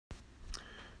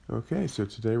Okay, so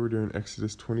today we're doing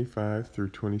Exodus 25 through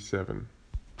 27.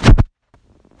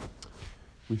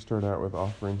 We start out with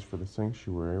offerings for the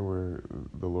sanctuary, where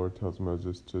the Lord tells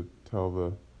Moses to tell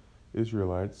the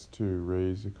Israelites to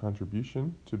raise a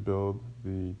contribution to build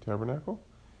the tabernacle,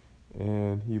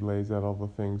 and he lays out all the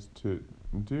things to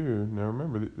do. Now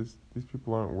remember, these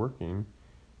people aren't working,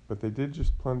 but they did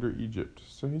just plunder Egypt.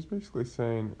 So he's basically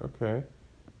saying, okay,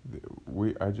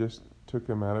 I just took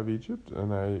them out of Egypt,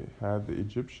 and I had the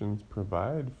Egyptians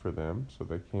provide for them, so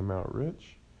they came out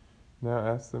rich. Now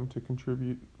ask them to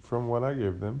contribute from what I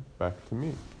gave them back to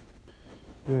me.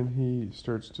 Then he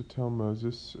starts to tell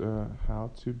Moses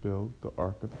how to build the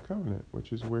Ark of the Covenant,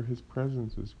 which is where his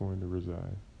presence is going to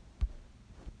reside.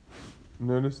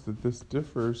 Notice that this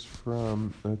differs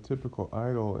from a typical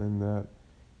idol in that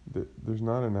there's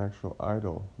not an actual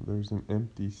idol. There's an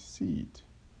empty seat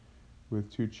with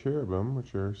two cherubim,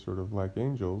 which are sort of like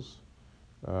angels,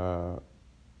 uh,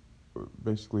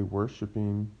 basically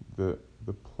worshiping the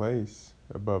place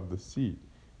above the seat.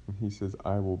 And he says,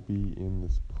 I will be in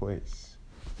this place.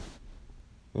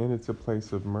 And it's a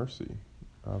place of mercy.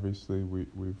 Obviously,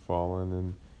 we've fallen,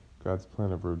 and God's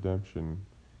plan of redemption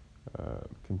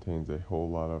contains a whole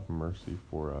lot of mercy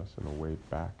for us and a way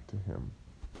back to Him.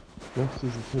 Next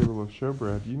is the table of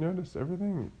showbread. You notice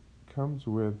everything comes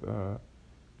with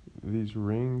these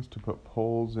rings to put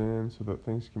poles in so that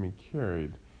things can be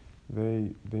carried.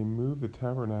 They move the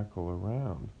tabernacle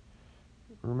around.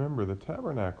 Remember, the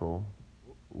tabernacle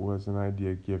was an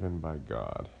idea given by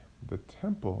God. The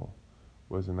temple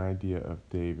was an idea of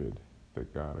David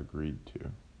that God agreed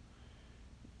to.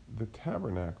 The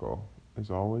tabernacle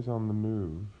is always on the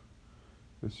move.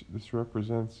 This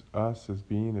represents us as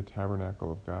being a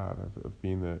tabernacle of God, of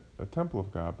being a temple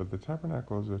of God, but the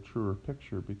tabernacle is a truer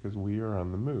picture because we are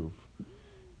on the move.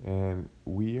 And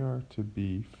we are to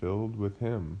be filled with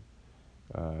Him,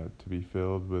 to be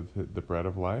filled with the bread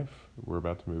of life. We're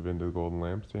about to move into the golden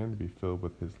lampstand, to be filled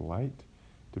with His light,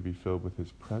 to be filled with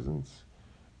His presence.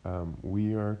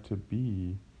 We are to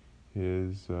be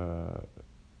His Ark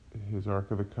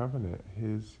of the Covenant,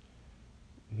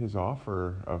 His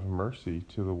offer of mercy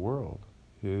to the world,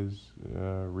 His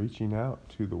reaching out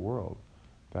to the world.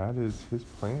 That is His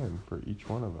plan for each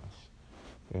one of us.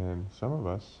 And some of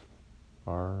us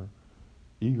are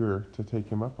eager to take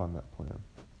Him up on that plan.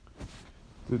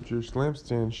 The Jewish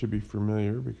lampstand should be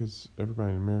familiar because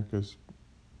everybody in America is,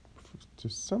 to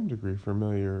some degree,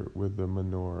 familiar with the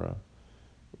menorah.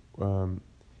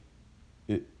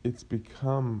 It's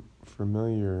become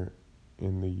familiar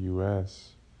in the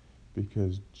U.S.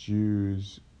 because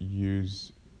Jews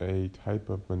use a type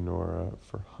of menorah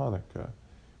for Hanukkah,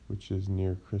 which is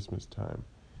near Christmas time.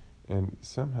 And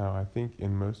somehow, I think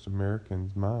in most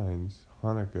Americans' minds,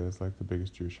 Hanukkah is like the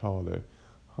biggest Jewish holiday.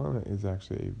 Hanukkah is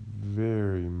actually a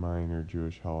very minor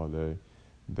Jewish holiday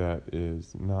that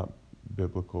is not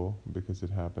biblical because it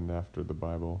happened after the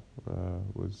Bible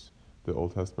the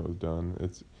Old Testament was done.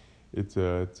 It's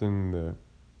in the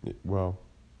well,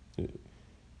 it,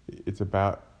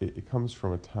 it comes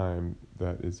from a time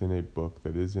that is in a book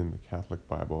that is in the Catholic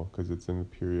Bible because it's in the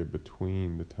period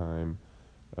between the time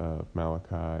of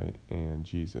Malachi and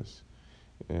Jesus.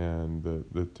 And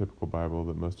the typical Bible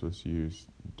that most of us use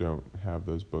don't have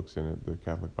those books in it. The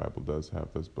Catholic Bible does have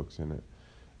those books in it.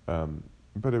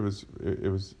 But it was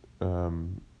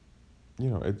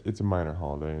it's a minor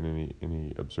holiday, and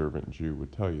any observant Jew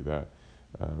would tell you that.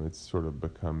 It's sort of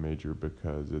become major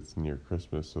because it's near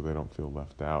Christmas, so they don't feel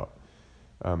left out.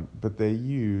 But they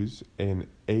use an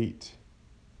eight-pronged,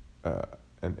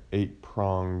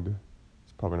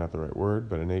 it's probably not the right word,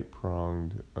 but an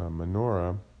eight-pronged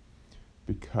menorah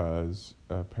because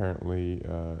apparently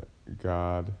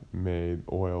God made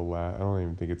oil last. I don't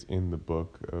even think it's in the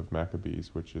book of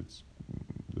Maccabees, which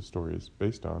the story is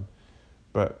based on.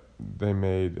 But they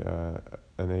made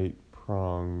an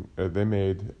eight-prong. They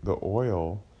made the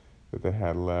oil that they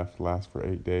had left last for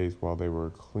 8 days while they were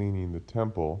cleaning the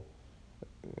temple.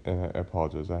 And I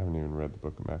apologize, I haven't even read the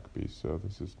book of Maccabees, so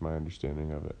this is my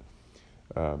understanding of it.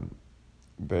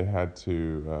 They had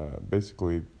to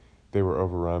basically, they were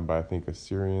overrun by, I think,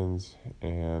 Assyrians,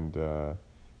 and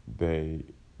they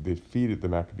defeated the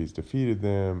Maccabees, defeated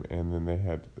them, and then they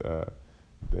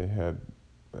had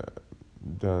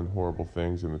done horrible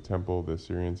things in the temple. The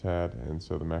Assyrians had, and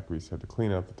so the Maccabees had to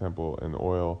clean out the temple, and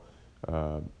oil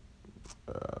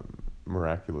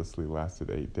miraculously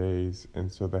lasted 8 days,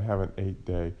 and so they have an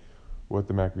 8-day. What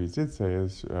the Maccabees did say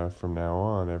is, from now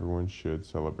on, everyone should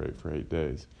celebrate for 8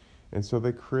 days. And so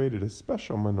they created a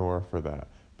special menorah for that.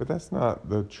 But that's not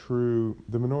the true.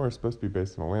 The menorah is supposed to be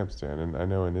based on a lampstand. And I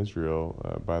know in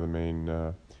Israel, by the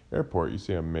main airport, you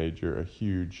see a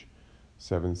huge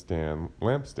seven stand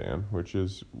lampstand, which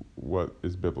is what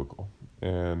is biblical.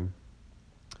 And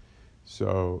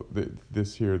so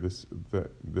this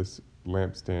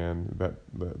lampstand,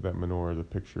 that menorah is a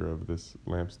picture of this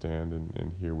lampstand,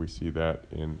 and here we see that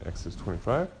in Exodus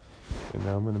 25. And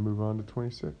now I'm going to move on to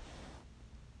 26.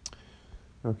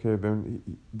 Okay, then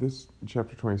this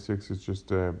chapter 26 is just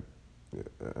they're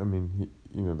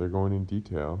going in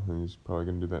detail, and he's probably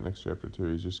going to do that next chapter too.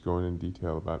 He's just going in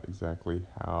detail about exactly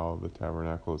how the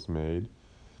tabernacle is made.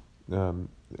 Um,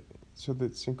 so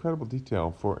that's incredible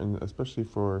detail and especially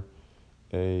for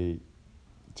a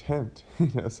tent,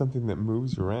 something that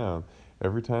moves around.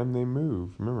 Every time they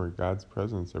move, remember God's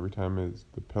presence. Every time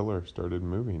the pillar started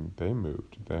moving, they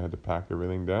moved. They had to pack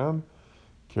everything down,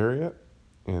 carry it,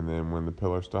 and then when the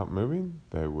pillar stopped moving,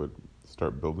 they would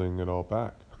start building it all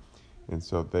back. And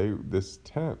so this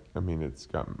tent, it's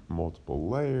got multiple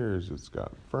layers, it's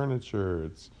got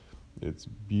furniture, it's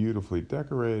beautifully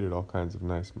decorated, all kinds of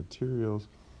nice materials.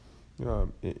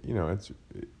 And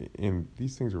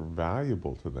these things are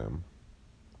valuable to them,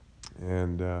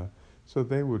 and so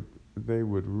they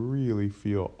would really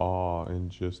feel awe in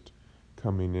just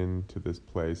coming into this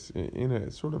place in a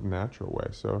sort of natural way.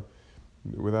 So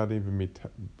without even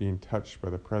being touched by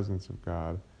the presence of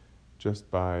God, just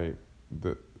by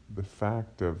the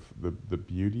fact of the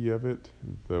beauty of it,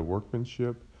 the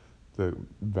workmanship, the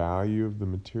value of the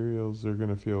materials, they're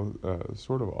going to feel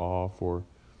sort of awe for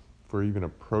even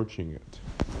approaching it.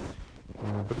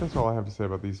 But that's all I have to say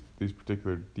about these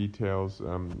particular details.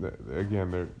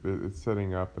 Again, it's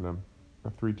setting up in a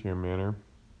three-tier manner.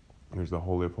 There's the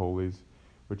Holy of Holies,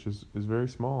 which is very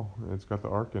small. It's got the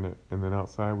ark in it, and then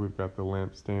outside we've got the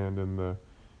lampstand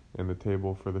and the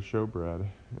table for the showbread,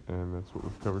 and that's what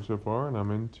we've covered so far. And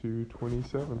I'm into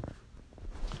 27.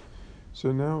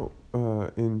 So now,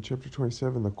 in chapter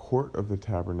 27, the court of the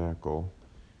tabernacle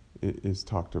is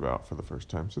talked about for the first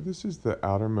time. So this is the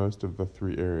outermost of the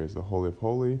three areas: the Holy of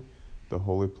Holies, the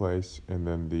holy place, and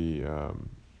then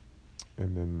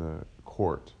the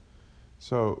court.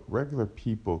 So regular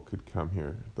people could come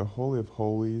here. The Holy of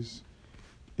Holies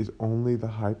is only the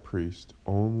high priest,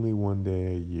 only one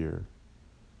day a year.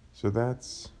 So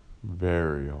that's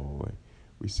very holy.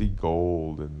 We see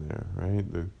gold in there, right?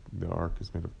 The ark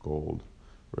is made of gold,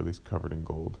 or at least covered in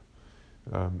gold.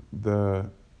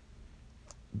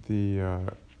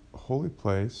 The holy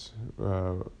place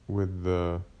with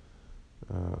the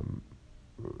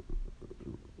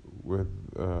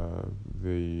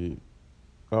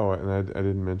and I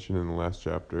didn't mention in the last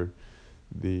chapter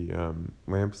the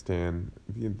lampstand.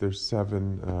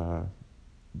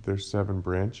 There's seven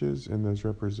branches, and those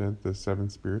represent the seven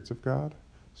spirits of God.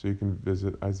 So you can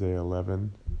visit Isaiah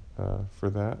 11 for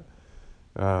that.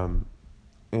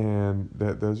 And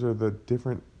those are the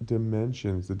different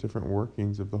dimensions, the different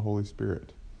workings of the Holy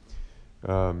Spirit.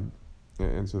 And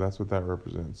so that's what that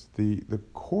represents. The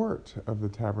court of the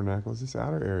tabernacle is this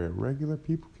outer area. Regular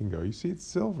people can go. You see, it's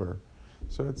silver,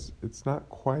 so it's not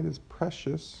quite as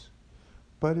precious,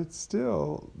 but it's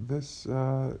still this.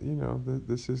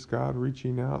 This is God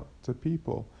reaching out to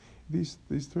people. These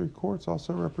three courts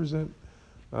also represent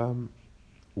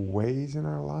ways in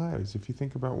our lives. If you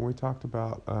think about when we talked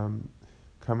about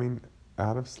coming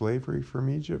out of slavery from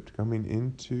Egypt, coming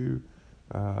into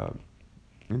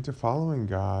following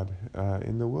God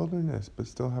in the wilderness, but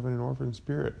still having an orphan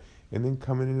spirit, and then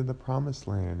coming into the promised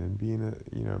land and being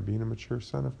a mature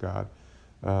son of God.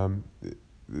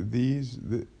 We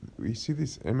see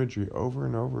this imagery over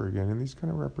and over again, and these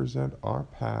kind of represent our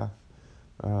path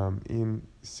in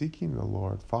seeking the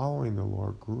Lord, following the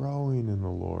Lord, growing in the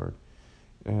Lord.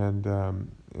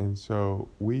 And so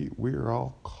we are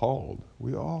all called.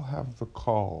 We all have the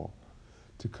call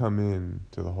to come in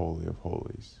to the Holy of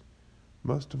Holies.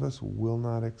 Most of us will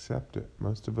not accept it.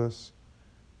 Most of us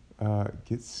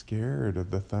get scared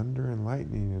of the thunder and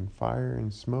lightning and fire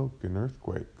and smoke and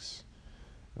earthquakes.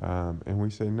 And we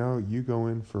say, no, you go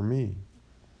in for me.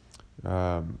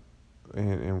 Well,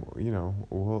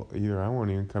 either I won't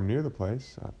even come near the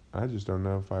place. I just don't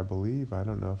know if I believe. I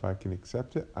don't know if I can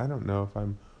accept it. I don't know if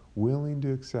I'm willing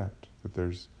to accept that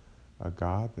there's a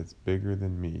God that's bigger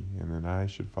than me and that I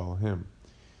should follow him.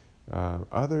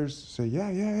 Others say,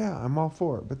 yeah, I'm all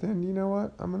for it. But then, you know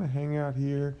what? I'm going to hang out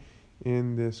here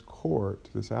in this court,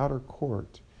 this outer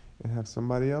court, and have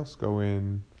somebody else go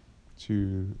in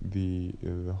to the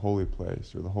holy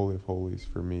place or the Holy of Holies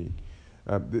for me.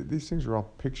 These things are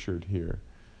all pictured here,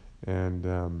 and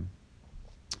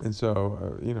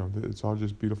so it's all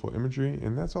just beautiful imagery,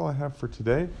 and that's all I have for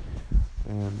today.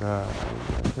 And I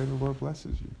pray the Lord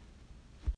blesses you.